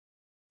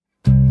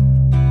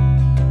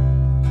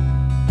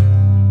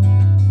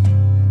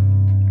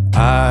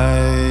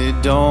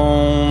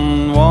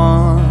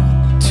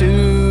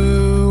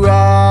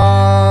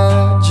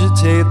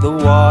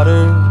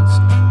waters.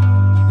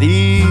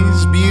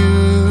 These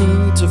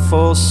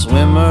beautiful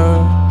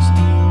swimmers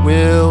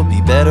will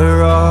be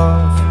better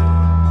off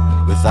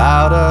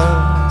without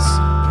us.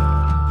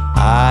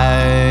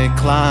 I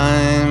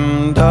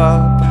climbed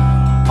up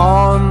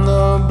on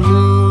the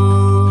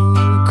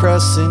blue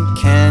crescent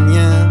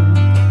canyon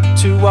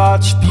to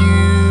watch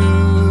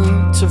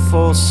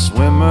beautiful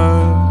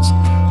swimmers.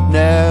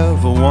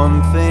 Never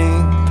one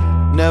thing,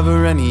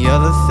 never any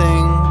other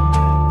thing.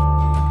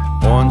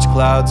 Orange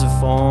clouds are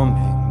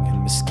forming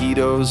and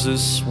mosquitoes are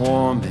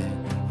swarming.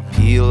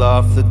 Peel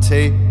off the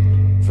tape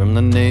from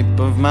the nape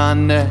of my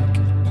neck.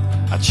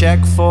 I check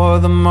for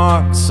the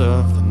marks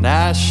of the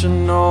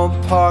national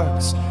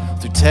parks,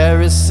 through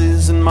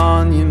terraces and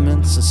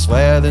monuments. I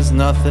swear there's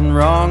nothing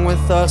wrong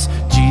with us.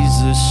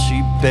 Jesus,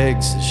 she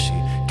begs as she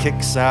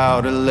kicks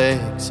out her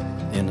legs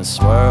in a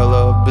swirl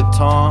of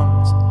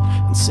batons,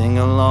 and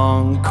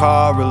sing-along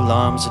car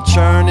alarms are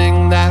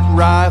churning that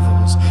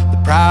rivals the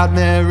Proud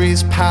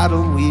Mary's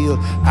paddle wheel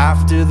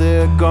after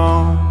they're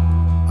gone.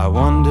 I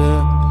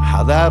wonder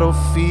how that'll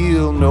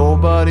feel.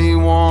 Nobody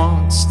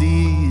wants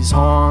these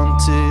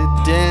haunted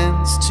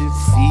dens to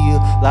feel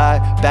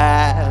like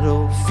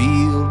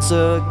battlefields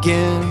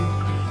again.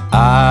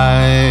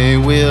 I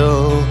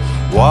will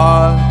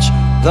watch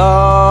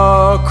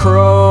the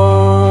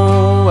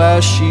crow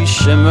as she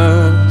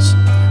shimmers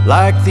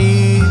like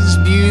these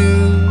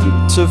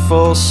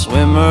beautiful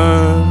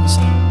swimmers.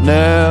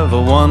 Never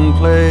one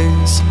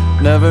place,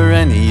 never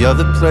any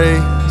other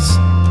place.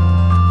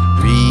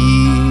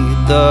 Read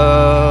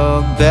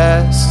the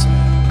best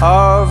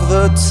of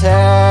the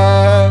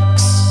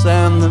texts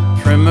and the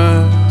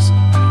primers,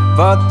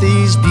 but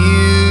these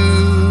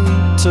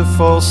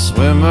beautiful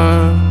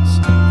swimmers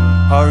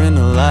are in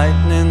a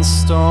lightning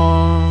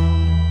storm.